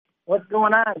What's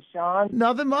going on, Sean?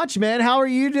 Nothing much, man. How are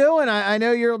you doing? I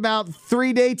know you're about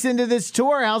 3 dates into this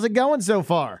tour. How's it going so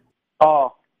far?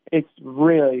 Oh, it's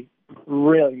really,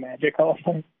 really magical.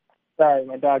 Sorry,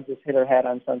 my dog just hit her head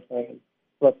on something and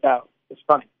flipped out. It's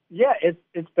funny. Yeah,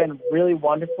 it's been really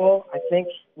wonderful. I think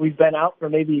we've been out for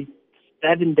maybe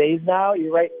 7 days now.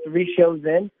 You're right, 3 shows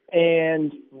in.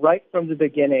 And right from the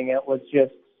beginning, it was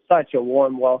just such a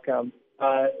warm welcome.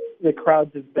 The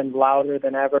crowds have been louder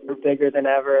than ever, bigger than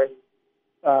ever,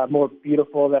 more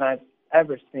beautiful than I've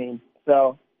ever seen.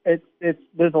 So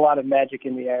there's a lot of magic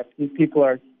in the air. These people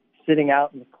are sitting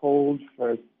out in the cold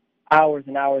for hours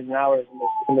and hours and hours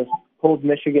in this cold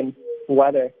Michigan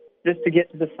weather just to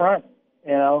get to the front,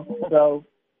 you know. So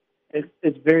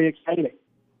it's very exciting.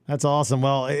 That's awesome.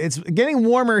 Well, it's getting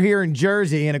warmer here in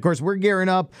Jersey, and of course, we're gearing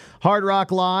up Hard Rock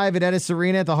Live at Edis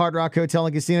Arena at the Hard Rock Hotel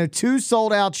and Casino. 2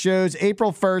 sold-out shows,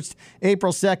 April 1st,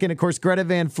 April 2nd. Of course, Greta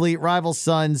Van Fleet, Rival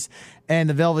Sons, and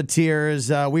the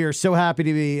Velveteers. We are so happy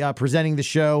to be presenting the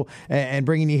show and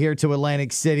bringing you here to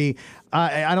Atlantic City.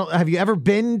 Have you ever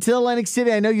been to Atlantic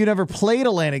City? I know you never played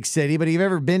Atlantic City, but have you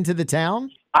ever been to the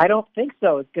town? I don't think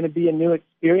so. It's going to be a new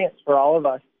experience for all of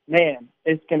us. Man,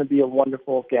 it's going to be a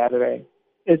wonderful gathering.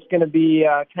 It's going to be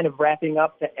kind of wrapping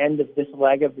up the end of this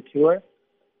leg of the tour.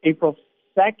 April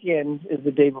 2nd is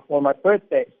the day before my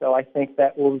birthday, so I think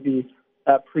that we'll be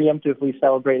preemptively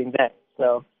celebrating that.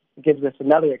 So it gives us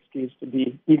another excuse to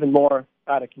be even more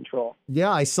out of control. Yeah,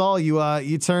 I saw you.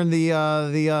 You turned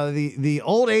the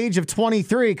old age of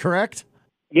 23, correct?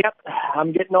 Yep,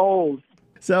 I'm getting old.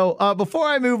 So before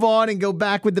I move on and go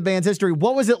back with the band's history,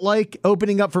 what was it like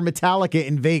opening up for Metallica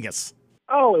in Vegas?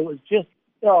 Oh, it was just,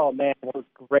 oh man, it was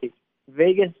great.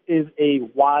 Vegas is a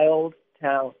wild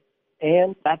town,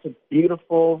 and that's a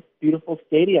beautiful, beautiful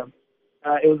stadium.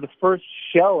 It was the first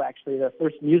show, actually, the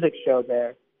first music show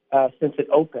there since it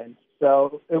opened.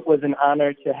 So it was an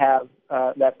honor to have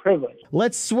that privilege.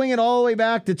 Let's swing it all the way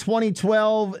back to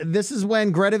 2012. This is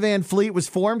when Greta Van Fleet was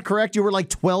formed, correct? You were like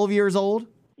 12 years old?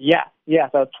 Yeah.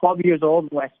 So I was 12 years old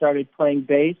when I started playing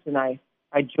bass, and I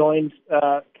joined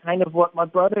kind of what my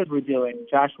brothers were doing.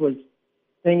 Josh was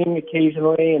singing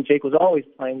occasionally, and Jake was always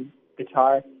playing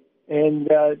guitar. And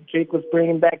Jake was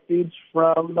bringing back dudes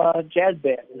from jazz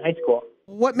band in high school.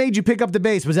 What made you pick up the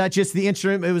bass? Was that just the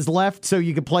instrument it was left so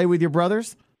you could play with your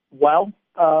brothers? Well,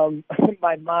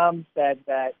 my mom said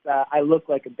that I looked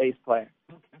like a bass player.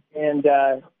 And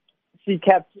she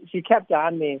kept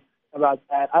on me about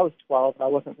that. I was 12. I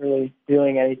wasn't really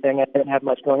doing anything. I didn't have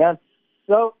much going on.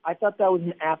 So I thought that was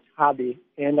an apt hobby,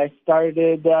 and I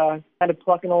started kind of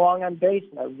plucking along on bass,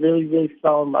 and I really, really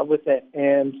fell in love with it.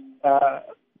 And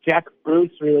Jack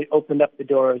Bruce really opened up the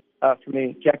doors for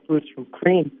me. Jack Bruce from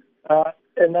Cream.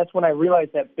 And that's when I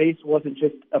realized that bass wasn't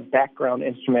just a background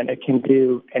instrument. It can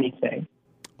do anything.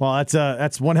 Well,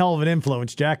 that's one hell of an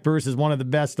influence. Jack Bruce is one of the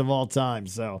best of all time.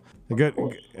 So a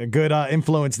good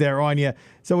influence there on you.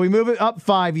 So we move it up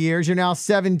 5 years. You're now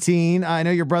 17. I know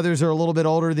your brothers are a little bit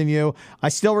older than you. I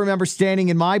still remember standing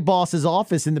in my boss's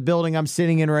office in the building I'm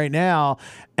sitting in right now,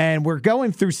 and we're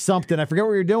going through something. I forget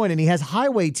what we were doing, and he has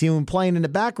Highway Tune playing in the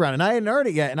background, and I hadn't heard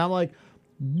it yet. And I'm like,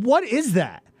 what is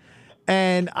that?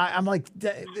 And I'm like,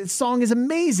 this song is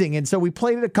amazing. And so we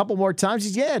played it a couple more times.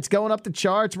 He's, yeah, it's going up the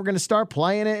charts. We're going to start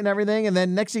playing it and everything. And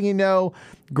then next thing you know,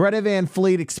 Greta Van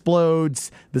Fleet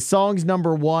explodes. The song's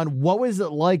 #1. What was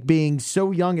it like being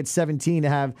so young at 17 to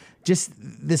have just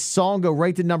this song go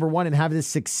right to #1 and have this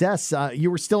success?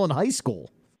 You were still in high school.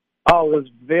 Oh, it was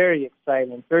very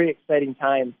exciting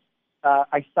time.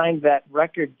 I signed that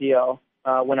record deal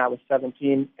when I was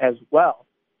 17 as well.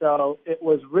 So it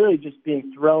was really just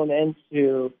being thrown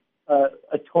into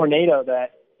a tornado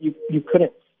that you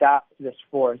couldn't stop this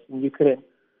force, and you couldn't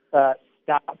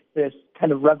stop this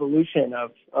kind of revolution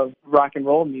of rock and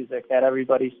roll music that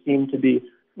everybody seemed to be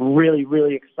really,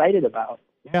 really excited about.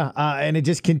 Yeah, and it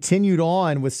just continued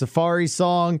on with Safari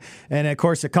Song and, of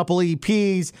course, a couple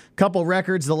EPs, couple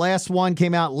records. The last one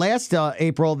came out last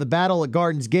April, The Battle at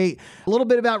Garden's Gate. A little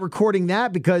bit about recording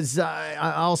that, because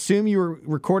I'll assume you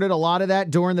recorded a lot of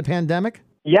that during the pandemic?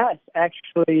 Yes,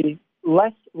 actually,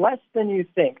 less than you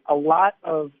think. A lot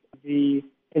of the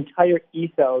entire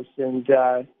ethos and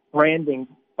branding,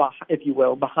 if you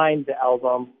will, behind the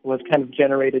album was kind of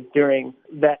generated during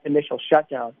that initial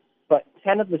shutdown. But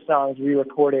 10 of the songs we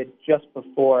recorded just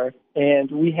before, and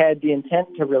we had the intent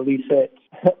to release it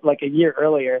like a year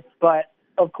earlier. But,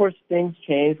 of course, things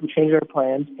changed. We changed our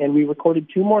plans, and we recorded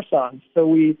 2 more songs. So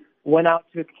we went out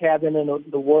to a cabin in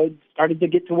the woods, started to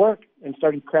get to work, and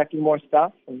started crafting more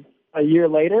stuff. And a year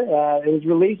later, it was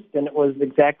released, and it was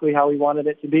exactly how we wanted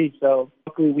it to be. So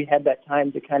luckily we had that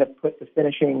time to kind of put the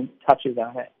finishing touches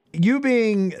on it. You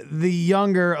being the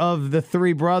younger of the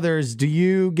three brothers, do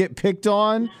you get picked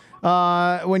on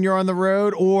when you're on the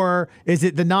road, or is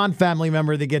it the non-family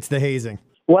member that gets the hazing?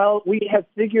 Well, we have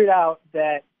figured out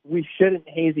that we shouldn't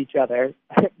haze each other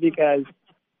because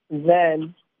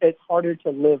then it's harder to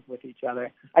live with each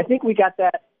other. I think we got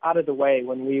that out of the way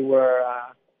when we were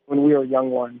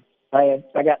young ones. I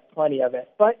got plenty of it,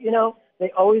 but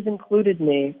they always included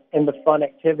me in the fun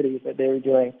activities that they were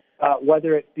doing,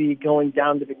 whether it be going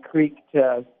down to the creek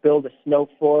to build a snow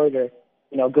fort, or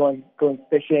going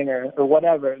fishing, or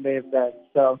whatever they've been.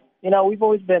 So we've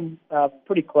always been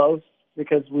pretty close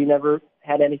because we never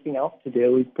had anything else to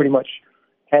do. We pretty much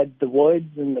had the woods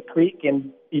and the creek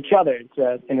and each other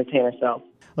to entertain ourselves.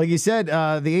 Like you said,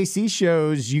 the AC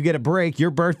shows you get a break.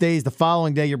 Your birthday is the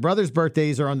following day. Your brother's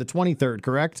birthdays are on the 23rd,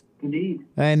 correct? Indeed.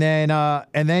 And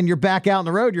then you're back out on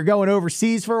the road. You're going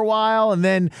overseas for a while, and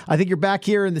then I think you're back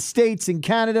here in the States and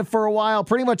Canada for a while.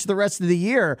 Pretty much the rest of the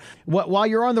year. While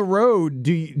you're on the road,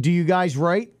 do you guys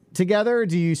write together?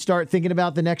 Do you start thinking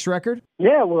about the next record?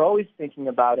 Yeah, we're always thinking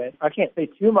about it. I can't say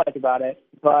too much about it,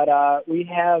 but we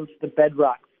have the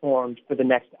bedrock formed for the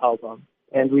next album,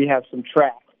 and we have some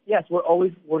tracks. Yes, we're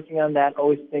always working on that,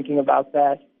 always thinking about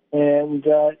that. And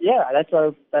that's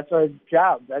our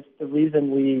job. That's the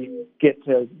reason we get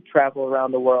to travel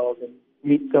around the world and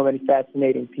meet so many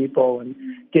fascinating people and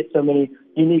get so many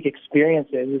unique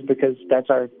experiences, is because that's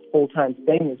our full-time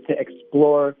thing, is to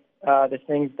explore the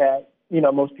things that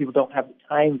most people don't have the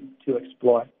time to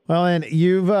explore. Well, and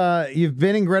you've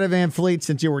been in Greta Van Fleet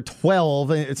since you were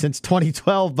 12, since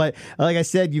 2012. But like I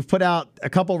said, you've put out a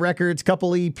couple records,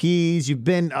 couple EPs. You've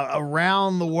been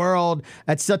around the world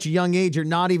at such a young age. You're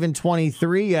not even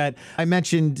 23 yet. I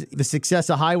mentioned the success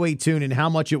of Highway Tune and how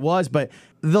much it was, but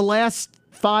the last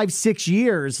 5-6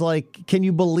 years, can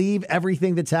you believe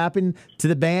everything that's happened to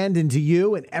the band and to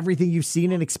you and everything you've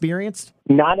seen and experienced?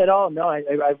 Not at all. No, I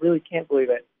really can't believe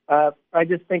it. I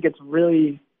just think it's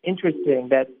really interesting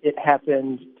that it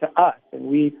happened to us, and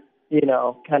we,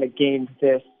 kind of gained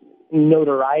this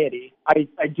notoriety.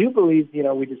 I do believe,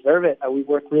 we deserve it. We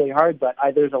work really hard, but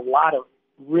there's a lot of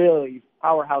really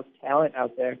powerhouse talent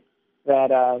out there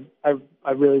that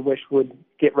I really wish would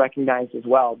get recognized as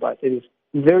well. But it is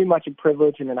very much a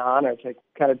privilege and an honor to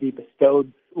kind of be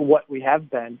bestowed what we have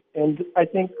been. And I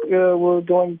think we're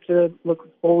going to look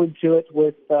forward to it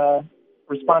with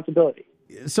responsibility.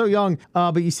 So young,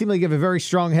 but you seem like you have a very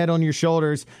strong head on your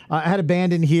shoulders. I had a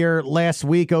band in here last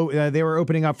week. They were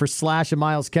opening up for Slash and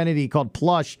Miles Kennedy, called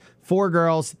Plush. 4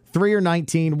 girls, 3 are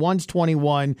 19, 1's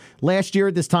 21. Last year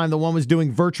at this time, the one was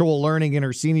doing virtual learning in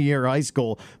her senior year of high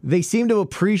school. They seem to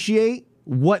appreciate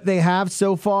what they have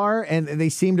so far, and they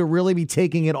seem to really be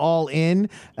taking it all in,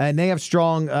 and they have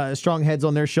strong heads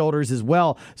on their shoulders as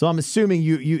well. So I'm assuming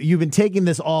you've been taking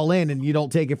this all in, and you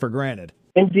don't take it for granted.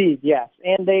 Indeed, yes,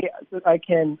 and I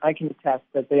can attest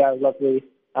that they are lovely.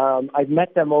 I've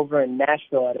met them over in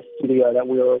Nashville at a studio that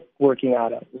we were working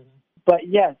out of. But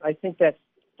yes, I think that's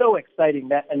so exciting,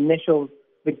 that initial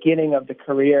beginning of the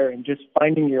career and just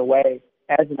finding your way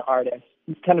as an artist,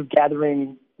 kind of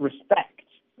gathering respect.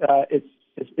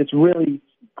 It's really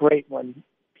great when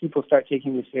people start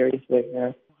taking you seriously.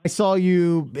 Yeah. I saw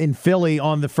you in Philly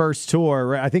on the first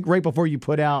tour, I think right before you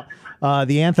put out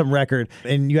the Anthem record,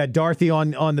 and you had Dorothy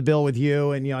on the bill with you,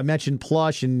 and I mentioned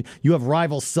Plush, and you have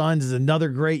Rival Sons is another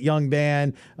great young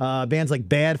band, bands like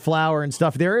Bad Flower and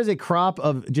stuff. There is a crop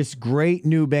of just great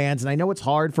new bands, and I know it's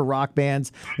hard for rock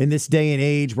bands in this day and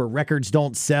age where records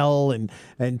don't sell, and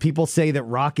people say that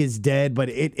rock is dead, but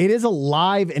it is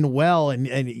alive and well,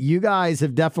 and you guys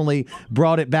have definitely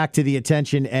brought it back to the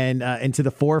attention and to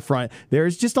the forefront.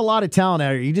 There's just a lot of talent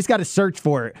out here. You just got to search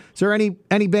for it. Is there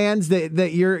any bands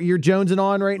that you're jonesing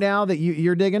on right now that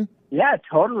you're digging? Yeah,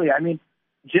 totally. I mean,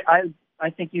 I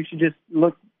think you should just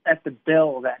look at the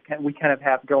bill that we kind of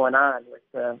have going on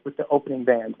with the opening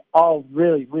band. All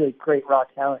really, really great raw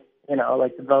talent.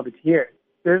 Like the Velveteers.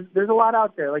 There's a lot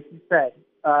out there, like you said.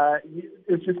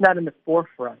 It's just not in the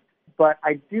forefront. But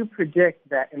I do predict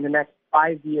that in the next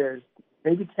 5 years,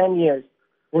 maybe 10 years,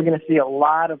 we're going to see a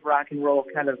lot of rock and roll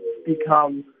kind of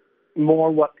become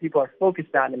more what people are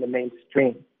focused on in the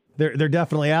mainstream. They're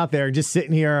definitely out there. Just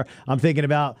sitting here, I'm thinking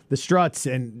about the Struts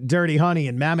and Dirty Honey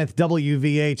and Mammoth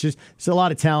WVH. There's a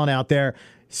lot of talent out there.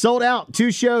 Sold out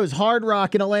 2 shows, Hard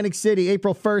Rock in Atlantic City,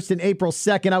 April 1st and April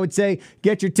 2nd. I would say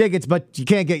get your tickets, but you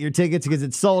can't get your tickets because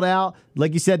it's sold out.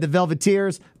 Like you said, the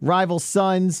Velveteers, Rival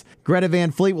Sons, Greta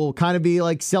Van Fleet will kind of be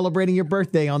like celebrating your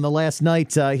birthday on the last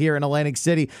night here in Atlantic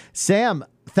City. Sam,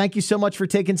 thank you so much for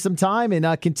taking some time,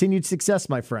 and continued success,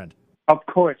 my friend. Of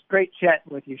course. Great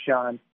chatting with you, Sean.